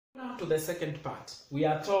to the second part. We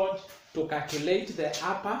are told to calculate the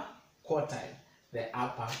upper quartile. The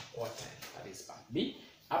upper quartile, that is part B.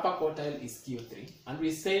 Upper quartile is Q3. And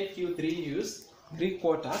we said Q3 is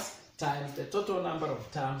 3/4 times the total number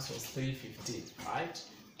of terms was 315, right?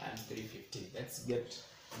 And 315. Let's get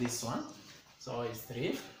this one. So it's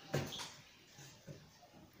 3.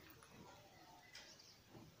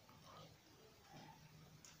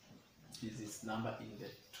 This is number in the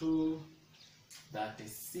 2, that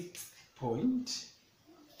is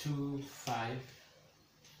 6.25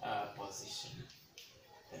 position.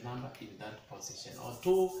 The number in that position, or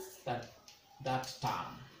 2 that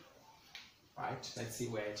term, right? Let's see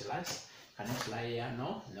where it lies. Can it lie here?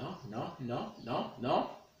 No,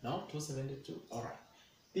 272. All right.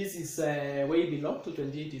 This is way below.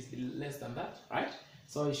 228 is less than that, right?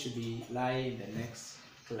 So it should be lie in the next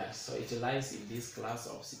class. So it lies in this class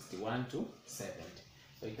of 61 to 70.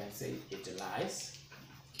 So you can say it lies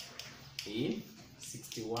in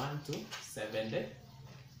 61 to 70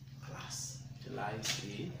 class. It lies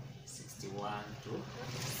in 61 to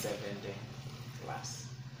 70 class.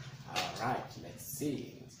 All right, let's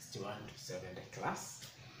see, 61 to 70 class.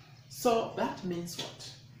 So that means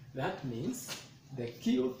what? That means the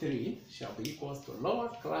Q3 shall be equal to lower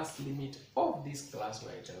class limit of this class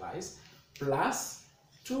where it lies plus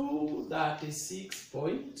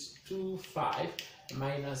 236.25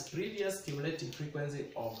 minus previous cumulative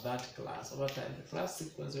frequency of that class over time the class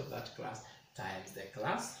frequency of that class times the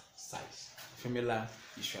class size. Formula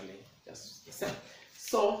usually just the same.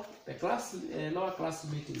 So the class lower class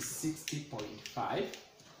limit is 60.5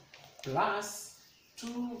 plus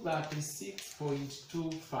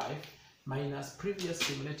 236.25 minus previous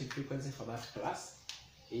cumulative frequency for that class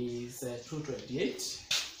is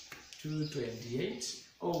 228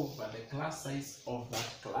 over the class size of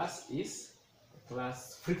that class is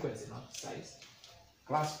class frequency, not size.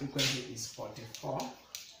 Class frequency is 44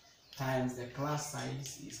 times the class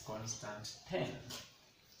size is constant 10.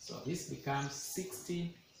 So this becomes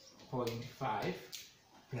 60.5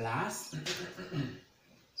 plus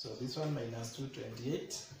so this one minus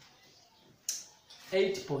 228,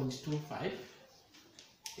 8.25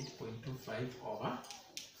 over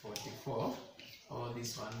 44, or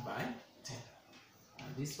this one by 10.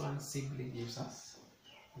 And this one simply gives us,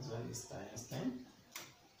 this one is times 10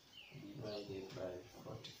 divided by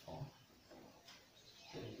 44.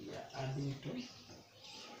 Then we are adding to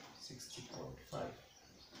 60.5.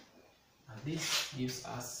 And this gives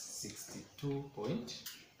us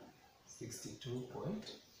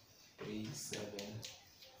 62.375.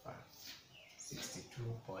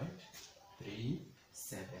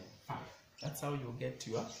 62.375. That's how you get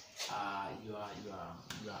your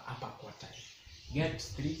upper quartile. Get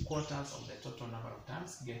 3/4 of the total number of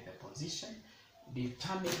terms. Get the position.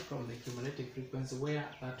 Determine from the cumulative frequency where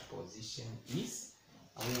that position is,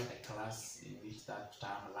 where the class in which that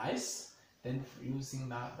term lies. Then using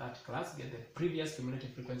that class, get the previous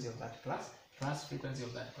cumulative frequency of that class frequency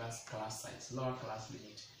of that class size, lower class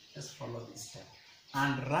limit. Just follow this step,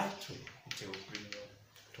 and right way it will bring you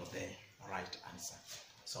to the right answer.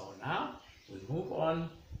 So now we move on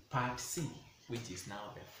part C, which is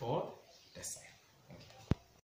now the 4th decile.